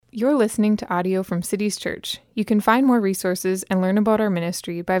You're listening to audio from Cities Church. You can find more resources and learn about our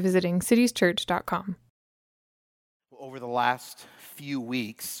ministry by visiting citieschurch.com. Over the last few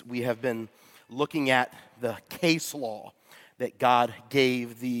weeks, we have been looking at the case law that God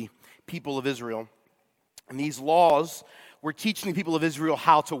gave the people of Israel. And these laws were teaching the people of Israel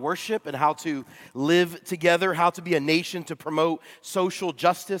how to worship and how to live together, how to be a nation to promote social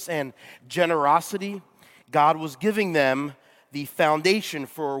justice and generosity. God was giving them the foundation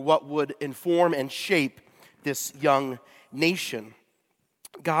for what would inform and shape this young nation.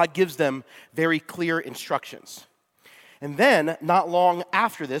 God gives them very clear instructions. And then, not long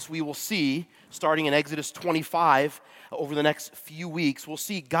after this, we will see, starting in Exodus 25, over the next few weeks, we'll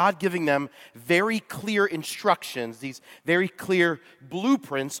see God giving them very clear instructions, these very clear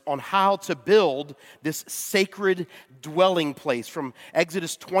blueprints on how to build this sacred dwelling place. From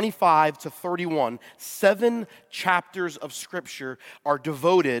Exodus 25 to 31, 7 chapters of Scripture are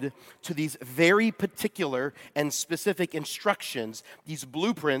devoted to these very particular and specific instructions, these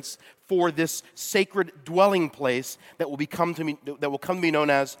blueprints for this sacred dwelling place that will come to be known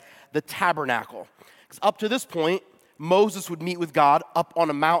as the tabernacle. Because up to this point, Moses would meet with God up on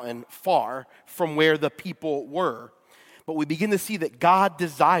a mountain far from where the people were. But we begin to see that God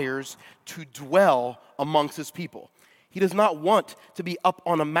desires to dwell amongst his people. He does not want to be up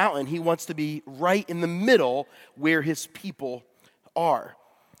on a mountain. He wants to be right in the middle where his people are.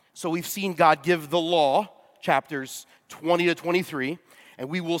 So we've seen God give the law, chapters 20 to 23, and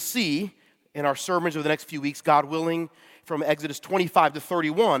we will see in our sermons over the next few weeks, God willing, from Exodus 25 to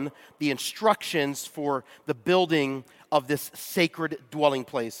 31, the instructions for the building of this sacred dwelling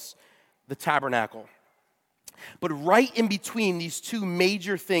place, the tabernacle. But right in between these two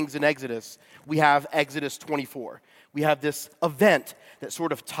major things in Exodus, we have Exodus 24. We have this event that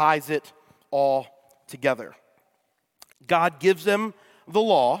sort of ties it all together. God gives them the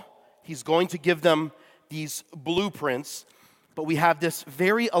law. He's going to give them these blueprints. But we have this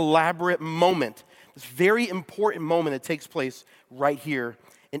very elaborate moment, this very important moment that takes place right here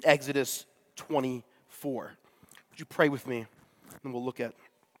in Exodus 24. Would you pray with me? And we'll look at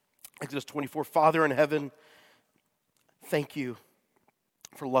Exodus 24. Father in heaven, thank you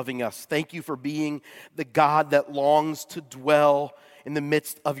for loving us. Thank you for being the God that longs to dwell in the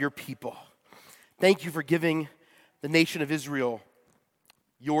midst of your people. Thank you for giving the nation of Israel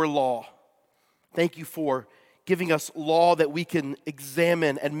your law. Thank you for giving us law that we can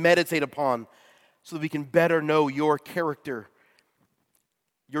examine and meditate upon so that we can better know your character,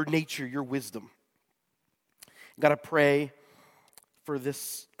 your nature, your wisdom. God, I pray for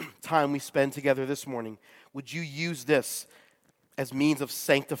this time we spend together this morning. Would you use this as means of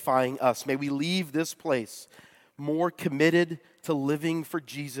sanctifying us? May we leave this place more committed to living for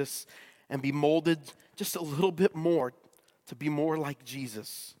Jesus and be molded just a little bit more to be more like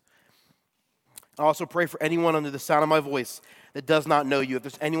Jesus. I also pray for anyone under the sound of my voice that does not know you. If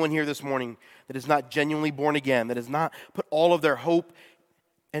there's anyone here this morning that is not genuinely born again, that has not put all of their hope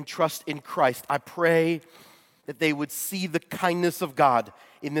and trust in Christ, I pray that they would see the kindness of God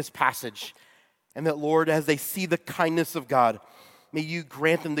in this passage. And that, Lord, as they see the kindness of God, may you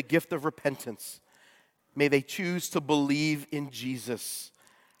grant them the gift of repentance. May they choose to believe in Jesus.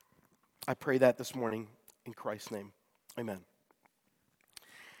 I pray that this morning in Christ's name. Amen.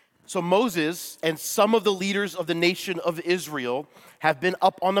 So Moses and some of the leaders of the nation of Israel have been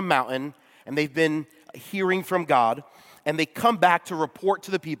up on the mountain and they've been hearing from God, and they come back to report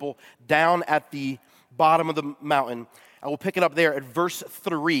to the people down at the bottom of the mountain. I will pick it up there at verse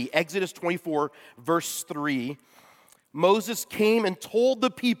 3, Exodus 24, verse 3. Moses came and told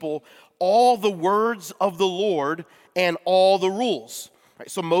the people all the words of the Lord and all the rules.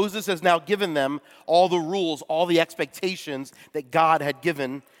 Right, so Moses has now given them all the rules, all the expectations that God had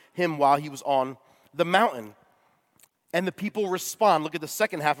given him while he was on the mountain. And the people respond. Look at the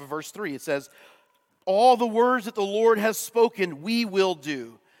second half of verse 3. It says, all the words that the Lord has spoken, we will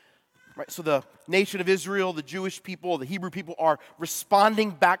do. Right, so the nation of Israel, the Jewish people, the Hebrew people are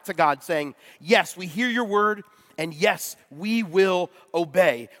responding back to God saying, yes, we hear your word, and yes, we will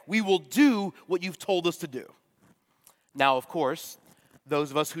obey. We will do what you've told us to do. Now, of course,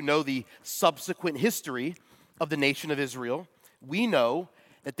 those of us who know the subsequent history of the nation of Israel, we know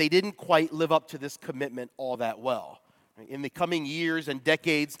that they didn't quite live up to this commitment all that well. In the coming years and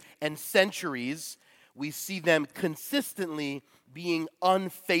decades and centuries, we see them consistently being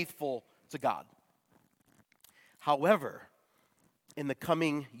unfaithful to God. However, in the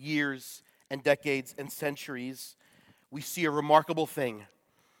coming years and decades and centuries, we see a remarkable thing.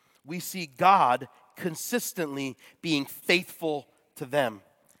 We see God consistently being faithful to them,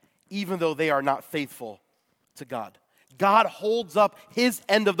 even though they are not faithful to God. God holds up his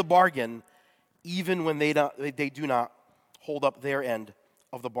end of the bargain even when they do not hold up their end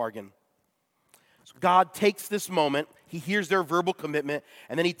of the bargain. So God takes this moment, he hears their verbal commitment,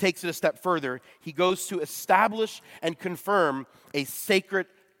 and then he takes it a step further. He goes to establish and confirm a sacred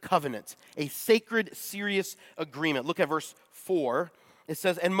covenant, a sacred, serious agreement. Look at verse 4. It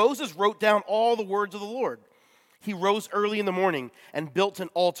says, "And Moses wrote down all the words of the Lord. He rose early in the morning and built an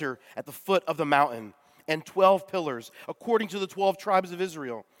altar at the foot of the mountain and 12 pillars, according to the 12 tribes of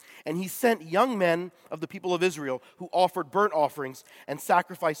Israel. And he sent young men of the people of Israel who offered burnt offerings and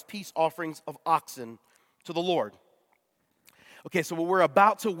sacrificed peace offerings of oxen to the Lord." Okay, so what we're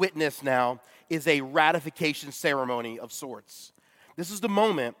about to witness now is a ratification ceremony of sorts. This is the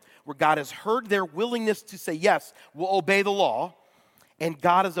moment where God has heard their willingness to say, yes, we'll obey the law, and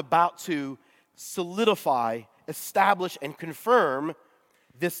God is about to solidify, establish, and confirm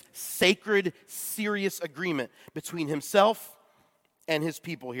this sacred, serious agreement between himself and his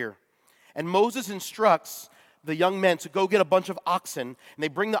people here. And Moses instructs the young men to go get a bunch of oxen, and they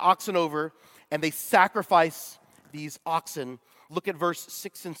bring the oxen over, and they sacrifice these oxen. Look at verse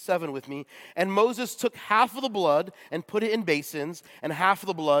 6 and 7 with me. "And Moses took half of the blood and put it in basins, and half of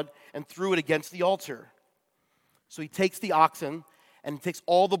the blood and threw it against the altar." So he takes the oxen, and he takes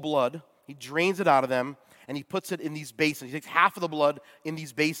all the blood, he drains it out of them, and he puts it in these basins. He takes half of the blood in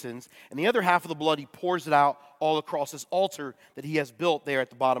these basins, and the other half of the blood, he pours it out all across this altar that he has built there at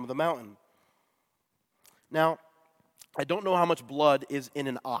the bottom of the mountain. Now, I don't know how much blood is in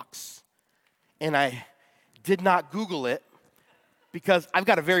an ox, and I did not Google it because I've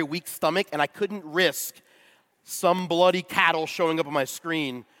got a very weak stomach, and I couldn't risk some bloody cattle showing up on my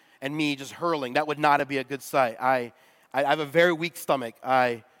screen and me just hurling. That would not be a good sight. I have a very weak stomach.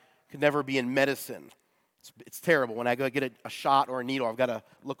 I could never be in medicine. It's terrible. When I go get a shot or a needle, I've got to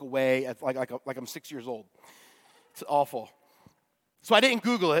look away like I'm 6 years old. It's awful. So I didn't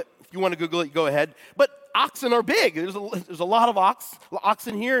Google it. If you want to Google it, go ahead. But oxen are big. There's a lot of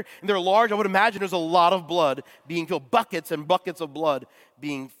oxen here, and they're large. I would imagine there's a lot of blood being filled, buckets and buckets of blood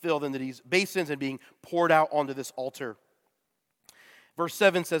being filled into these basins and being poured out onto this altar. Verse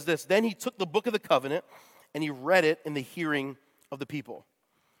 7 says this, "Then he took the book of the covenant, and he read it in the hearing of the people."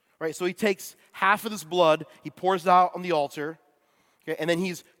 Right, so he takes half of this blood, he pours it out on the altar, okay, and then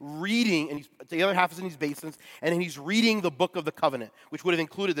he's reading, and the other half is in these basins, and then he's reading the book of the covenant, which would have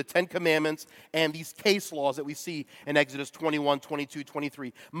included the 10 Commandments and these case laws that we see in Exodus 21, 22,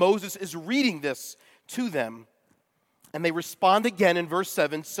 23. Moses is reading this to them, and they respond again in verse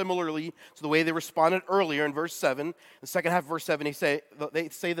 7, similarly to the way they responded earlier in verse 7. The second half of verse 7, they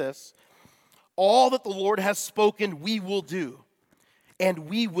say this, "All that the Lord has spoken, we will do, and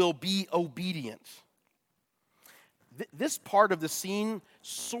we will be obedient." This part of the scene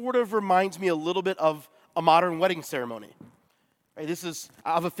sort of reminds me a little bit of a modern wedding ceremony. Right,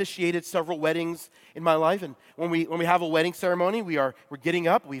 I've officiated several weddings in my life, and when we have a wedding ceremony, we're getting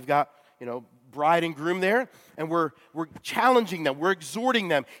up. We've got bride and groom there, and we're challenging them. We're exhorting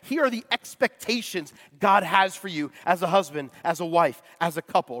them. Here are the expectations God has for you as a husband, as a wife, as a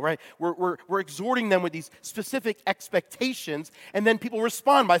couple. Right? We're exhorting them with these specific expectations, and then people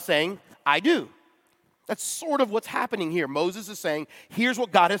respond by saying, "I do." That's sort of what's happening here. Moses is saying, here's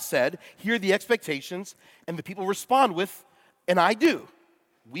what God has said, here are the expectations, and the people respond with, "And I do."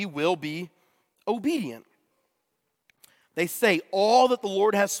 We will be obedient. They say, "All that the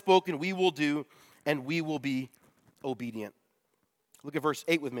Lord has spoken, we will do, and we will be obedient." Look at verse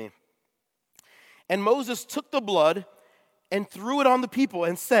 8 with me. "And Moses took the blood and threw it on the people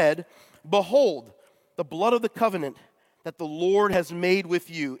and said, 'Behold, the blood of the covenant that the Lord has made with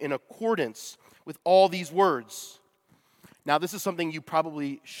you in accordance with all these words.'" Now, this is something you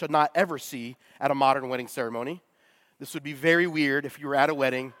probably should not ever see at a modern wedding ceremony. This would be very weird if you were at a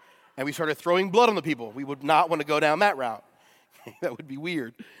wedding and we started throwing blood on the people. We would not want to go down that route. That would be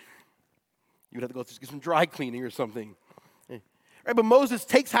weird. You would have to go get some dry cleaning or something. Right, but Moses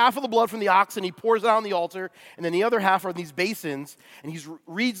takes half of the blood from the oxen, he pours it out on the altar, and then the other half are in these basins, and he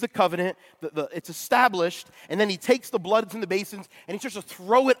reads the covenant, it's established, and then he takes the blood that's in the basins, and he starts to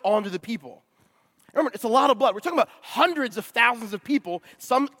throw it onto the people. Remember, it's a lot of blood. We're talking about hundreds of thousands of people.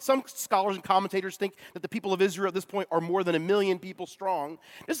 Some scholars and commentators think that the people of Israel at this point are more than 1 million people strong.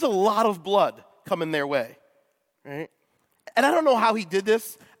 This is a lot of blood coming their way, right? And I don't know how he did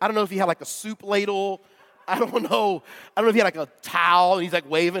this. I don't know if he had like a soup ladle. I don't know if he had like a towel and he's like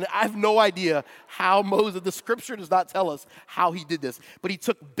waving. I have no idea how Moses, the scripture does not tell us how he did this. But he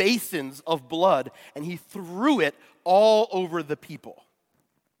took basins of blood and he threw it all over the people.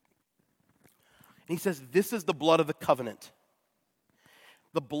 And he says, this is the blood of the covenant.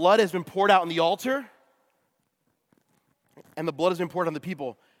 The blood has been poured out on the altar. and the blood is poured on the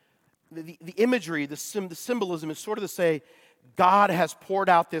people, the imagery, the symbolism is sort of to say, God has poured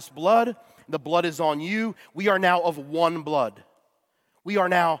out this blood. The blood is on you. We are now of one blood. We are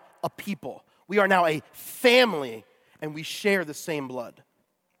now a people. We are now a family, and we share the same blood.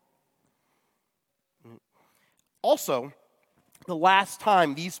 Also, the last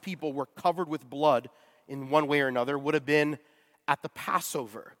time these people were covered with blood in one way or another would have been at the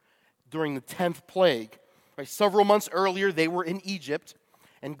Passover during the 10th plague. Right? Several months earlier, they were in Egypt,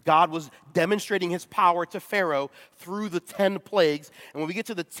 and God was demonstrating his power to Pharaoh through the 10 plagues. And when we get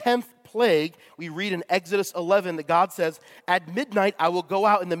to the 10th plague, we read in Exodus 11 that God says, "At midnight I will go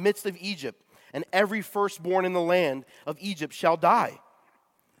out in the midst of Egypt, and every firstborn in the land of Egypt shall die."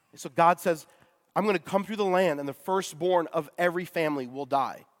 So God says, I'm going to come through the land, and the firstborn of every family will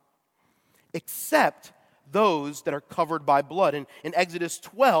die, except those that are covered by blood. And in Exodus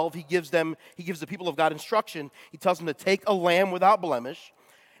 12, he gives the people of God instruction. He tells them to take a lamb without blemish,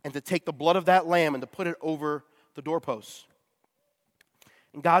 and to take the blood of that lamb and to put it over the doorposts.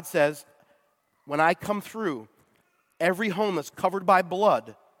 And God says, when I come through, every home that's covered by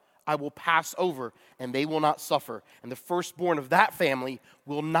blood, I will pass over, and they will not suffer. And the firstborn of that family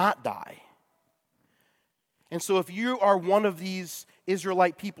will not die. And so if you are one of these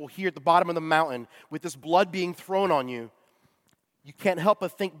Israelite people here at the bottom of the mountain with this blood being thrown on you, you can't help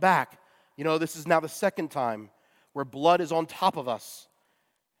but think back. This is now the second time where blood is on top of us.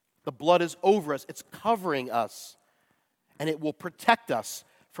 The blood is over us. It's covering us. And it will protect us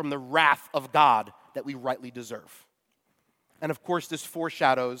from the wrath of God that we rightly deserve. And of course, this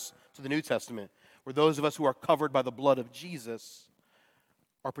foreshadows to the New Testament, where those of us who are covered by the blood of Jesus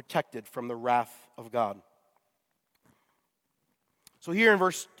are protected from the wrath of God. So here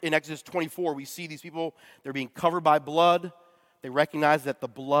in Exodus 24, we see these people, they're being covered by blood. They recognize that the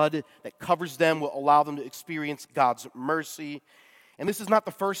blood that covers them will allow them to experience God's mercy. And this is not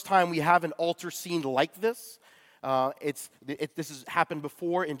the first time we have an altar scene like this. This has happened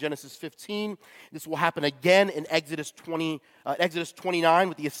before in Genesis 15. This will happen again in Exodus 29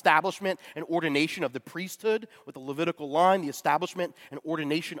 with the establishment and ordination of the priesthood, with the Levitical line, the establishment and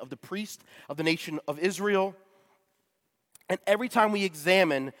ordination of the priest of the nation of Israel. And every time we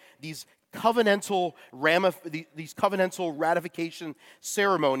examine these covenantal ratification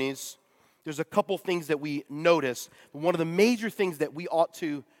ceremonies, there's a couple things that we notice. But one of the major things that we ought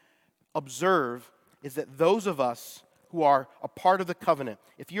to observe is that those of us who are a part of the covenant,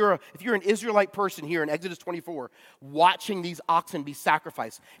 if you're an Israelite person here in Exodus 24, watching these oxen be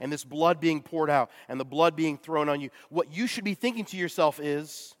sacrificed and this blood being poured out and the blood being thrown on you, what you should be thinking to yourself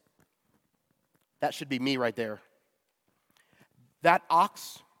is, that should be me right there. That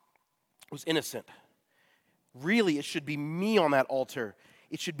ox was innocent. Really, it should be me on that altar.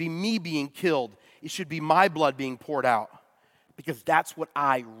 It should be me being killed. It should be my blood being poured out, because that's what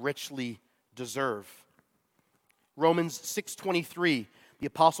I richly deserve. Romans 6:23, the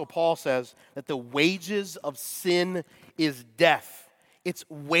Apostle Paul says that the wages of sin is death. It's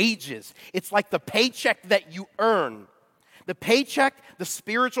wages. It's like the paycheck that you earn. The paycheck, the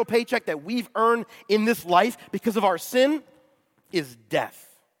spiritual paycheck that we've earned in this life because of our sin is death.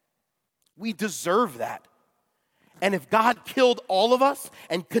 We deserve that. And if God killed all of us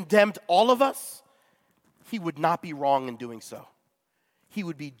and condemned all of us, he would not be wrong in doing so. He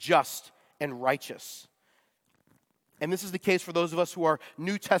would be just and righteous. And this is the case for those of us who are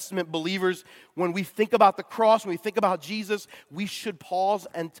New Testament believers. When we think about the cross, when we think about Jesus, we should pause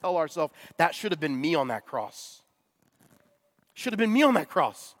and tell ourselves, that should have been me on that cross. Should have been me on that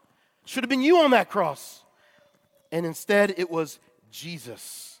cross. Should have been you on that cross. And instead, it was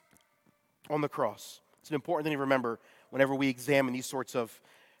Jesus on the cross. It's an important thing to remember whenever we examine these sorts of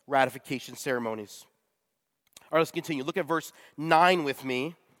ratification ceremonies. All right, let's continue. Look at verse 9 with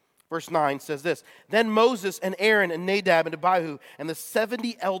me. Verse 9 says this: Then Moses and Aaron and Nadab and Abihu and the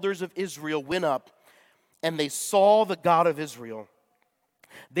 70 elders of Israel went up, and they saw the God of Israel.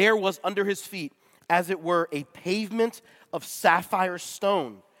 There was under his feet, as it were, a pavement of sapphire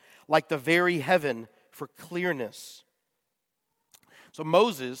stone, like the very heaven for clearness. So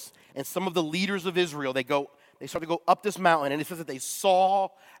Moses and some of the leaders of Israel, they start to go up this mountain, and it says that they saw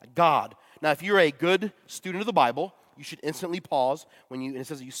God. Now, if you're a good student of the Bible, you should instantly pause and it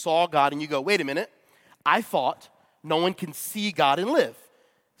says that you saw God, and you go, wait a minute, I thought no one can see God and live.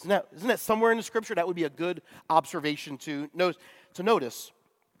 Isn't that somewhere in the scripture? That would be a good observation to notice.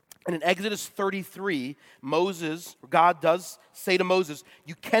 And in Exodus 33, God does say to Moses,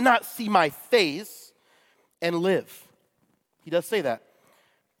 you cannot see my face and live. He does say that.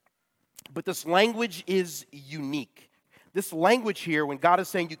 But this language is unique. This language here, when God is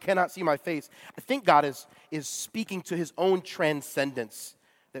saying, you cannot see my face, I think God is speaking to his own transcendence.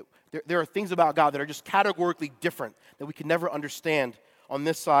 That there are things about God that are just categorically different that we can never understand on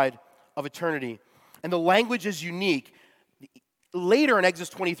this side of eternity. And the language is unique. Later in Exodus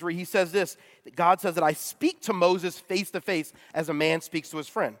 23, he says this, that God says that I speak to Moses face to face as a man speaks to his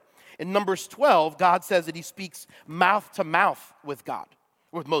friend. In Numbers 12, God says that he speaks mouth to mouth with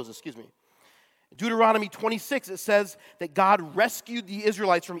Moses. Deuteronomy 26, it says that God rescued the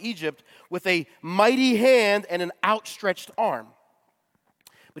Israelites from Egypt with a mighty hand and an outstretched arm.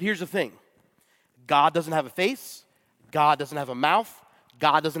 But here's the thing. God doesn't have a face, God doesn't have a mouth,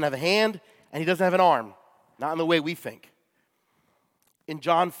 God doesn't have a hand, and he doesn't have an arm. Not in the way we think. In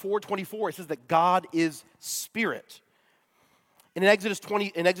John 4:24, it says that God is spirit. And in Exodus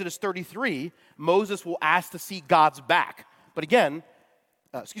 33, Moses will ask to see God's back. But again,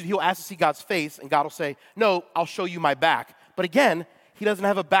 he'll ask to see God's face, and God will say, no, I'll show you my back. But again, he doesn't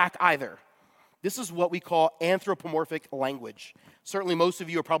have a back either. This is what we call anthropomorphic language. Certainly most of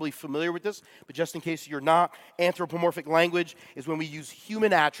you are probably familiar with this, but just in case you're not, anthropomorphic language is when we use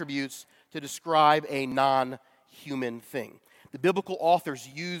human attributes to describe a non-human thing. The biblical authors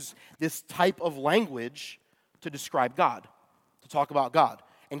use this type of language to describe God, to talk about God.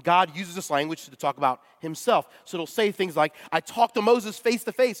 And God uses this language to talk about himself. So it'll say things like, I talked to Moses face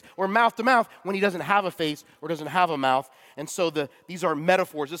to face or mouth to mouth when he doesn't have a face or doesn't have a mouth. And so these are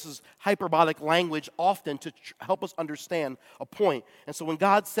metaphors. This is hyperbolic language often to help us understand a point. And so when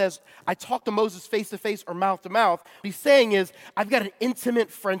God says, I talked to Moses face to face or mouth to mouth, what he's saying is, I've got an intimate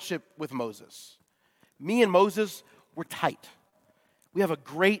friendship with Moses. Me and Moses, we're tight. We have a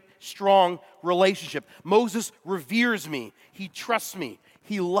great, strong relationship. Moses reveres me. He trusts me.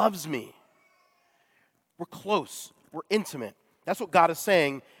 He loves me. We're close. We're intimate. That's what God is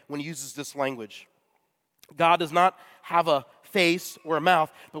saying when he uses this language. God does not have a face or a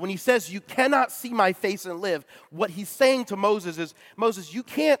mouth, but when he says, you cannot see my face and live, what he's saying to Moses is, Moses, you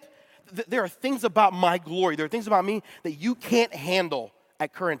can't, there are things about my glory, there are things about me that you can't handle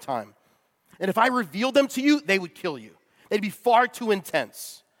at current time. And if I revealed them to you, they would kill you. They'd be far too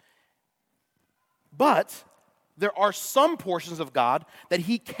intense. But there are some portions of God that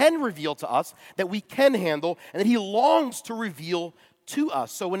he can reveal to us, that we can handle, and that he longs to reveal to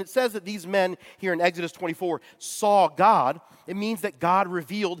us. So when it says that these men here in Exodus 24 saw God, it means that God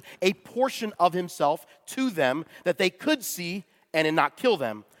revealed a portion of himself to them that they could see and not kill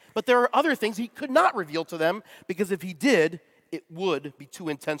them. But there are other things he could not reveal to them, because if he did, it would be too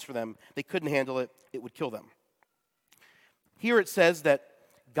intense for them. They couldn't handle it. It would kill them. Here it says that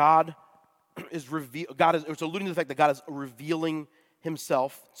it's alluding to the fact that God is revealing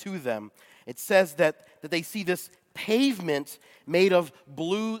himself to them. It says that they see this pavement made of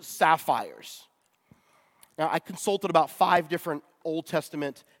blue sapphires. Now, I consulted about 5 different Old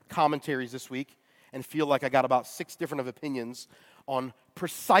Testament commentaries this week and feel like I got about 6 different opinions on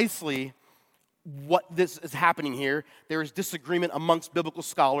precisely what this is happening here. There is disagreement amongst biblical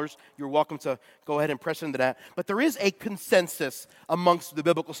scholars. You're welcome to go ahead and press into that. But there is a consensus amongst the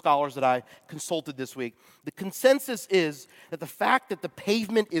biblical scholars that I consulted this week. The consensus is that the fact that the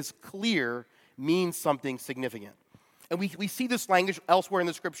pavement is clear means something significant. And we see this language elsewhere in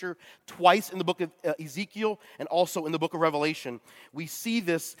the scripture, twice in the book of Ezekiel and also in the book of Revelation. We see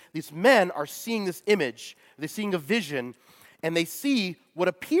this, these men are seeing this image, they're seeing a vision, and they see what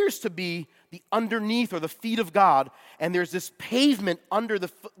appears to be the underneath or the feet of God, and there's this pavement under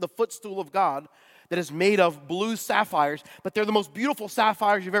the footstool of God that is made of blue sapphires, but they're the most beautiful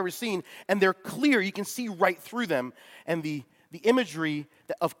sapphires you've ever seen, and they're clear. You can see right through them, and the imagery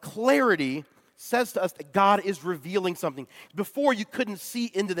of clarity says to us that God is revealing something. Before, you couldn't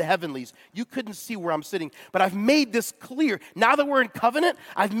see into the heavenlies. You couldn't see where I'm sitting. But I've made this clear. Now that we're in covenant,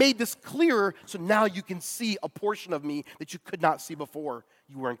 I've made this clearer, so now you can see a portion of me that you could not see before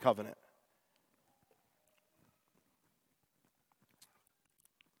you were in covenant.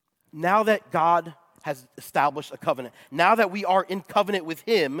 Now that God has established a covenant, now that we are in covenant with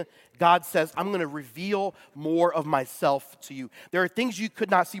him, God says, I'm going to reveal more of myself to you. There are things you could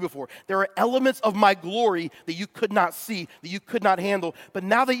not see before. There are elements of my glory that you could not see, that you could not handle. But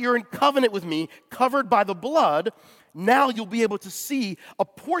now that you're in covenant with me, covered by the blood, now you'll be able to see a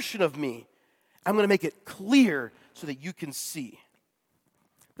portion of me. I'm going to make it clear so that you can see.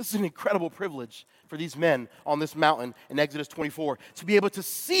 This is an incredible privilege for these men on this mountain in Exodus 24, to be able to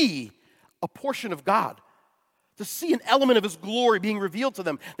see a portion of God, to see an element of his glory being revealed to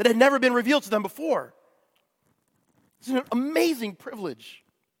them that had never been revealed to them before. It's an amazing privilege.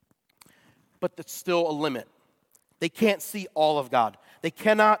 But there's still a limit. They can't see all of God. They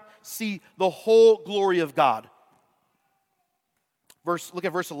cannot see the whole glory of God. Look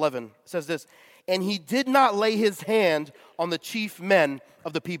at verse 11. It says this, and he did not lay his hand on the chief men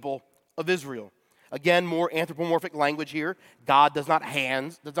of the people of Israel. Again, more anthropomorphic language here. God does not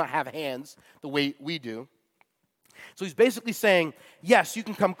have hands the way we do. So he's basically saying, yes, you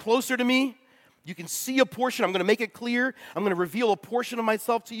can come closer to me. You can see a portion. I'm going to make it clear. I'm going to reveal a portion of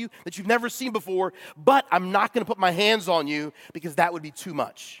myself to you that you've never seen before, but I'm not going to put my hands on you because that would be too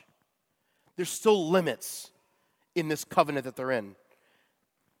much. There's still limits in this covenant that they're in.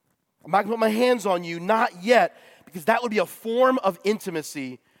 I'm not going to put my hands on you, not yet, because that would be a form of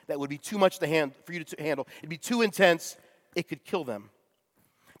intimacy that would be too much for you to handle. It'd be too intense. It could kill them.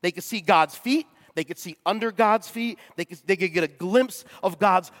 They could see God's feet. They could see under God's feet. They could get a glimpse of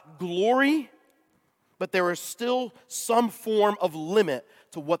God's glory. But there is still some form of limit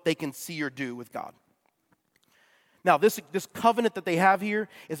to what they can see or do with God. Now, this covenant that they have here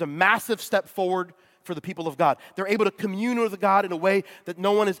is a massive step forward for the people of God. They're able to commune with God in a way that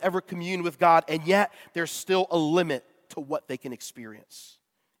no one has ever communed with God, and yet there's still a limit to what they can experience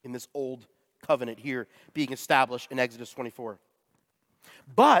in this old covenant here being established in Exodus 24.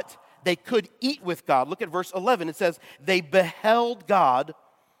 But they could eat with God. Look at verse 11. It says, they beheld God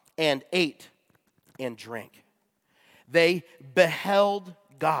and ate and drank. They beheld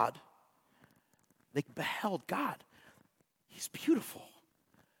God. They beheld God. He's beautiful.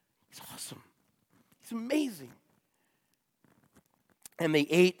 He's awesome. He's amazing. And they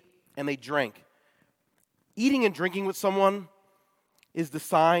ate and they drank. Eating and drinking with someone is the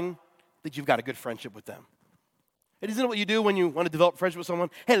sign that you've got a good friendship with them. It isn't what you do when you want to develop friendship with someone.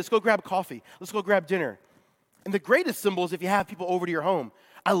 Hey, let's go grab coffee. Let's go grab dinner. And the greatest symbol is if you have people over to your home.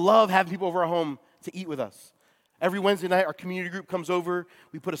 I love having people over our home to eat with us. Every Wednesday night, our community group comes over.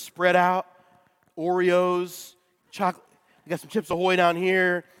 We put a spread out, Oreos, chocolate. We got some Chips Ahoy down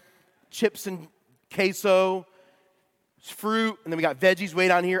here, chips and queso, fruit, and then we got veggies way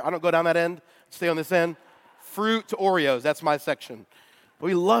down here. I don't go down that end. Stay on this end. Fruit to Oreos. That's my section. But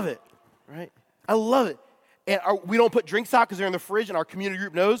we love it, right? I love it. And we don't put drinks out because they're in the fridge, and our community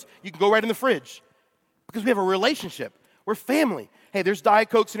group knows you can go right in the fridge because we have a relationship. We're family. Hey, there's Diet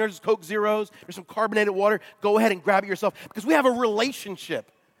Cokes in there, there's Coke Zeros, there's some carbonated water. Go ahead and grab it yourself because we have a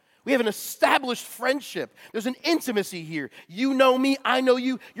relationship. We have an established friendship. There's an intimacy here. You know me, I know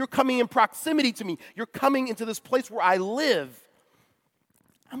you. You're coming in proximity to me. You're coming into this place where I live.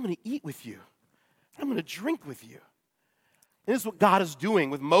 I'm going to eat with you. I'm going to drink with you. And this is what God is doing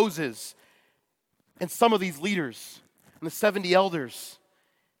with Moses and some of these leaders and the 70 elders.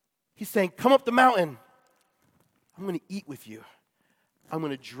 He's saying, come up the mountain. I'm going to eat with you. I'm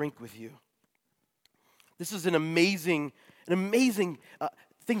going to drink with you. This is an amazing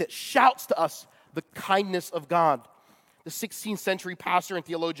thing that shouts to us the kindness of God. The 16th century pastor and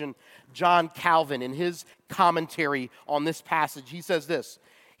theologian John Calvin, in his commentary on this passage, he says this.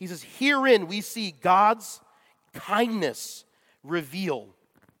 He says, herein we see God's kindness revealed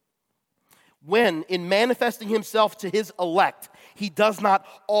when, in manifesting himself to his elect, he does not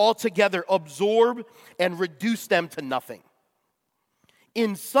altogether absorb and reduce them to nothing.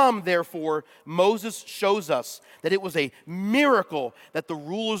 In sum, therefore, Moses shows us that it was a miracle that the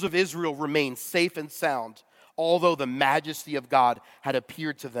rulers of Israel remained safe and sound, although the majesty of God had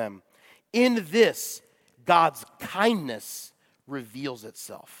appeared to them. In this, God's kindness reveals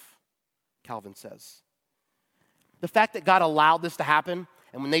itself, Calvin says. The fact that God allowed this to happen,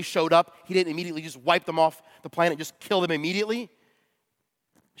 and when they showed up, he didn't immediately just wipe them off the planet, just kill them immediately,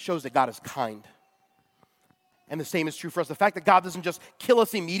 shows that God is kind. And the same is true for us. The fact that God doesn't just kill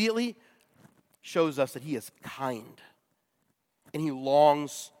us immediately shows us that he is kind. And he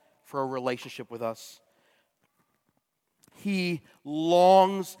longs for a relationship with us. He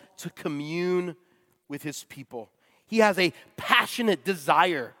longs to commune with his people. He has a passionate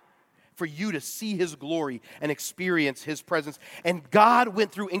desire for you to see his glory and experience his presence. And God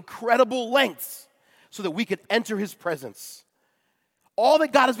went through incredible lengths so that we could enter his presence. All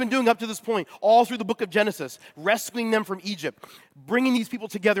that God has been doing up to this point, all through the book of Genesis, rescuing them from Egypt, bringing these people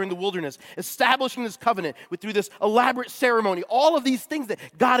together in the wilderness, establishing this covenant through this elaborate ceremony, all of these things that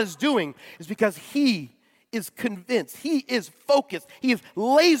God is doing is because he is convinced, he is focused, he is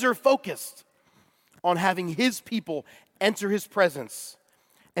laser focused on having his people enter his presence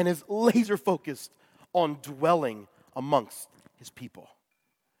and is laser focused on dwelling amongst his people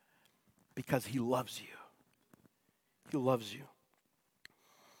because he loves you. He loves you.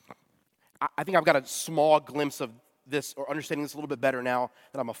 I think I've got a small glimpse of this or understanding this a little bit better now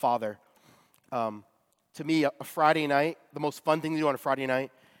that I'm a father. To me, a Friday night, the most fun thing to do on a Friday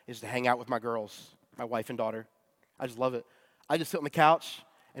night is to hang out with my girls, my wife and daughter. I just love it. I just sit on the couch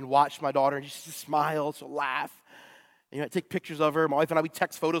and watch my daughter, and she just smiles, she'll laugh. I take pictures of her. My wife and I, we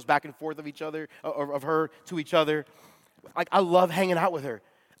text photos back and forth of each other, of her to each other. Like, I love hanging out with her.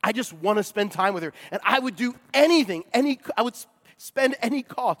 I just want to spend time with her. And I would do anything, I would spend any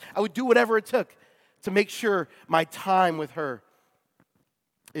cost. I would do whatever it took to make sure my time with her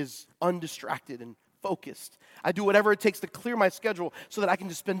is undistracted and focused. I do whatever it takes to clear my schedule so that I can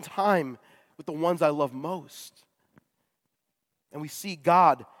just spend time with the ones I love most. And we see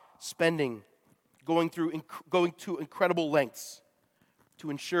God going to incredible lengths to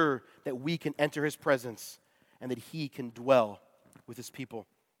ensure that we can enter his presence and that he can dwell with his people.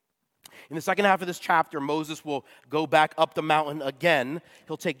 In the second half of this chapter, Moses will go back up the mountain again.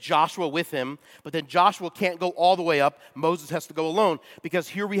 He'll take Joshua with him, but then Joshua can't go all the way up. Moses has to go alone because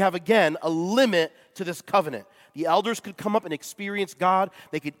here we have again a limit to this covenant. The elders could come up and experience God.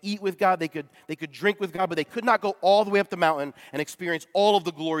 They could eat with God. They could drink with God, but they could not go all the way up the mountain and experience all of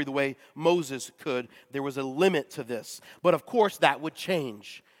the glory the way Moses could. There was a limit to this. But of course, that would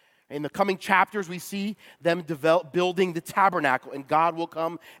change. In the coming chapters, we see them building the tabernacle, and God will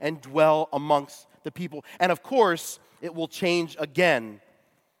come and dwell amongst the people. And of course, it will change again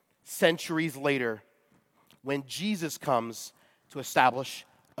centuries later when Jesus comes to establish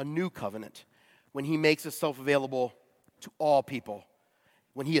a new covenant, when he makes himself available to all people,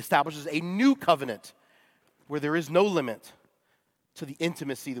 when he establishes a new covenant where there is no limit to the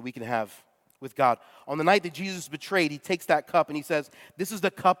intimacy that we can have with God. On the night that Jesus betrayed, he takes that cup and he says, "This is the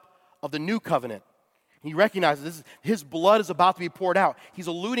cup of the new covenant." He recognizes his blood is about to be poured out. He's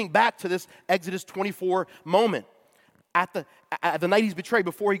alluding back to this Exodus 24 moment. At the night he's betrayed,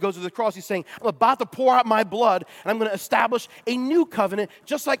 before he goes to the cross, he's saying, "I'm about to pour out my blood, and I'm going to establish a new covenant.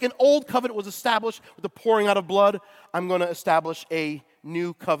 Just like an old covenant was established with the pouring out of blood, I'm going to establish a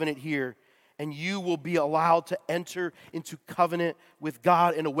new covenant here. And you will be allowed to enter into covenant with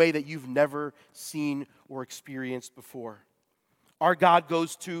God in a way that you've never seen or experienced before." Our God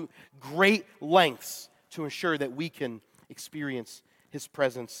goes to great lengths to ensure that we can experience his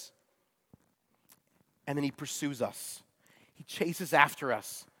presence. And then he pursues us. He chases after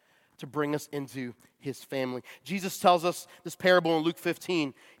us to bring us into his family. Jesus tells us this parable in Luke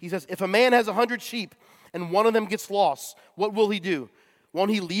 15. He says, "If a man has 100 sheep and one of them gets lost, what will he do?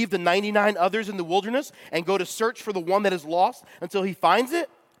 Won't he leave the 99 others in the wilderness and go to search for the one that is lost until he finds it?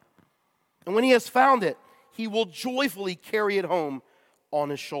 And when he has found it, he will joyfully carry it home on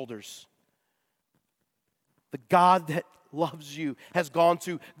his shoulders." The God that loves you has gone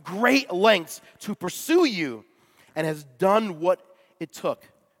to great lengths to pursue you and has done what it took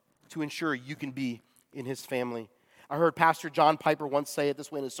to ensure you can be in his family. I heard Pastor John Piper once say it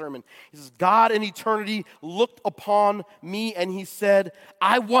this way in his sermon. He says, "God in eternity looked upon me and he said,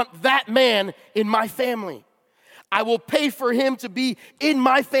 'I want that man in my family. I will pay for him to be in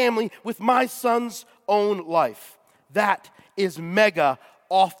my family with my son's own life.' That is mega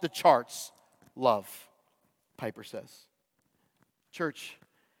off the charts love," Piper says. Church,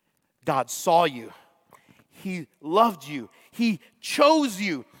 God saw you. He loved you. He chose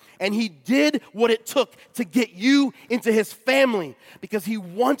you. And he did what it took to get you into his family because he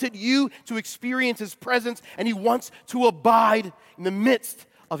wanted you to experience his presence and he wants to abide in the midst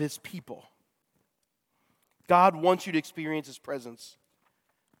of his people. God wants you to experience his presence.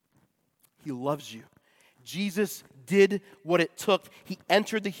 He loves you. Jesus did what it took. He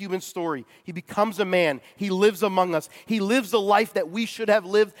entered the human story. He becomes a man. He lives among us. He lives the life that we should have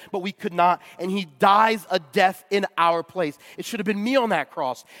lived, but we could not. And he dies a death in our place. It should have been me on that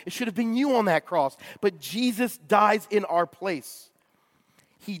cross. It should have been you on that cross. But Jesus dies in our place.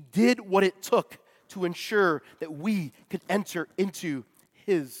 He did what it took to ensure that we could enter into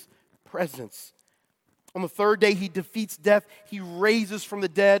his presence. On the third day, he defeats death, he raises from the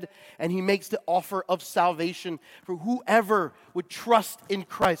dead, and he makes the offer of salvation for whoever would trust in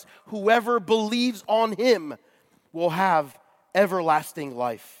Christ. Whoever believes on him will have everlasting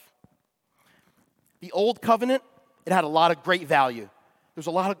life. The old covenant, it had a lot of great value. There's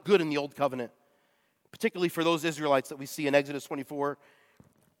a lot of good in the old covenant, particularly for those Israelites that we see in Exodus 24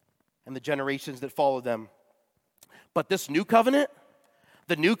 and the generations that followed them. But this new covenant,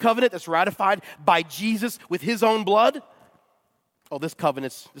 the new covenant that's ratified by Jesus with his own blood,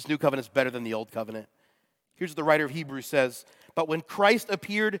 this new covenant's better than the old covenant. Here's what the writer of Hebrews says: "But when Christ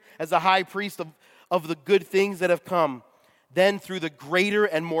appeared as a high priest of the good things that have come, then through the greater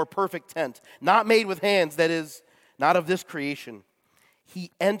and more perfect tent, not made with hands, that is, not of this creation,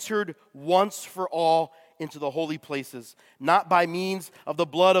 he entered once for all into the holy places, not by means of the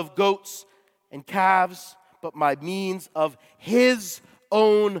blood of goats and calves, but by means of his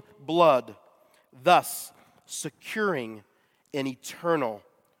own blood, thus securing an eternal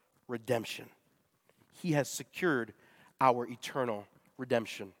redemption." He has secured our eternal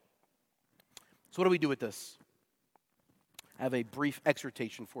redemption. So what do we do with this? I have a brief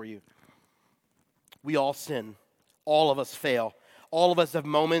exhortation for you. We all sin. All of us fail. All of us have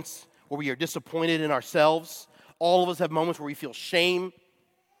moments where we are disappointed in ourselves. All of us have moments where we feel shame.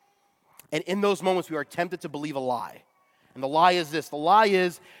 And in those moments, we are tempted to believe a lie. And the lie is this. The lie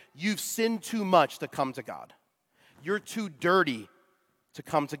is you've sinned too much to come to God. You're too dirty to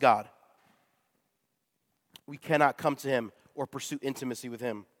come to God. We cannot come to him or pursue intimacy with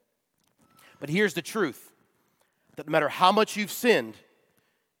him. But here's the truth, that no matter how much you've sinned,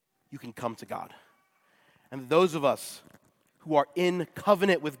 you can come to God. And those of us who are in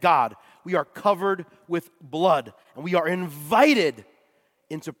covenant with God, we are covered with blood, and we are invited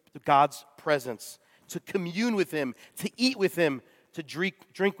into God's presence, to commune with him, to eat with him, to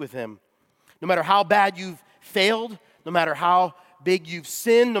drink with him. No matter how bad you've failed, no matter how big you've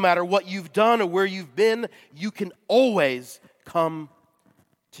sinned, no matter what you've done or where you've been, you can always come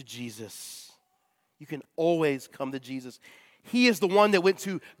to Jesus. You can always come to Jesus. He is the one that went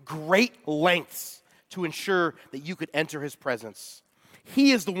to great lengths to ensure that you could enter his presence.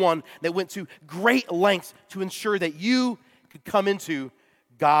 He is the one that went to great lengths to ensure that you could come into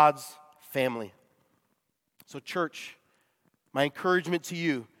God's family. So church, my encouragement to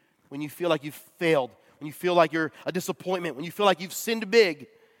you, when you feel like you've failed, when you feel like you're a disappointment, when you feel like you've sinned big,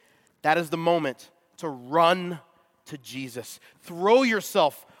 that is the moment to run to Jesus. Throw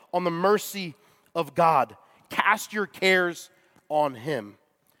yourself on the mercy of God. Cast your cares on him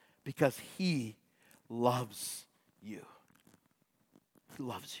because he loves you. He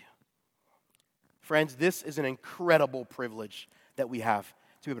loves you. Friends, this is an incredible privilege that we have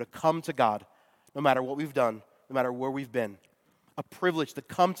to be able to come to God no matter what we've done, no matter where we've been. A privilege to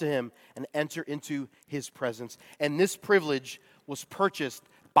come to him and enter into his presence. And this privilege was purchased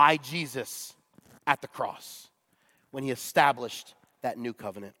by Jesus at the cross when he established that new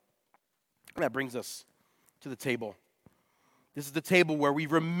covenant. And that brings us to the table. This is the table where we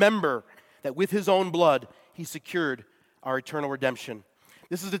remember that with his own blood, he secured our eternal redemption.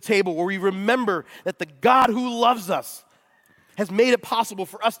 This is the table where we remember that the God who loves us has made it possible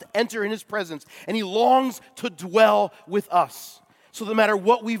for us to enter in his presence, and he longs to dwell with us. So no matter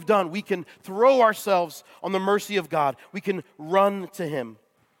what we've done, we can throw ourselves on the mercy of God. We can run to him.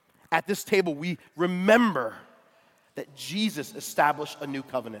 At this table, we remember that Jesus established a new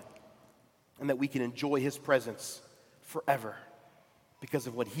covenant and that we can enjoy his presence forever because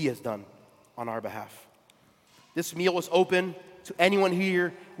of what he has done on our behalf. This meal is open to anyone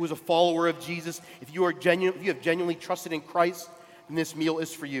here who is a follower of Jesus. If you have genuinely trusted in Christ, then this meal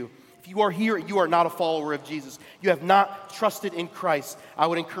is for you. If you are here and you are not a follower of Jesus, you have not trusted in Christ, I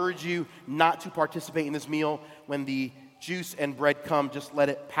would encourage you not to participate in this meal. When the juice and bread come, just let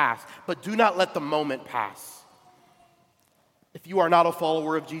it pass. But do not let the moment pass. If you are not a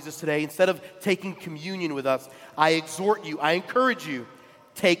follower of Jesus today, instead of taking communion with us, I exhort you, I encourage you,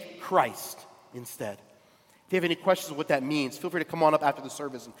 take Christ instead. If you have any questions on what that means, feel free to come on up after the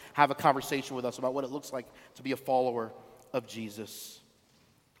service and have a conversation with us about what it looks like to be a follower of Jesus.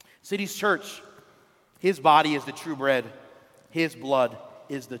 Cities Church, his body is the true bread. His blood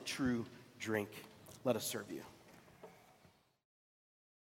is the true drink. Let us serve you.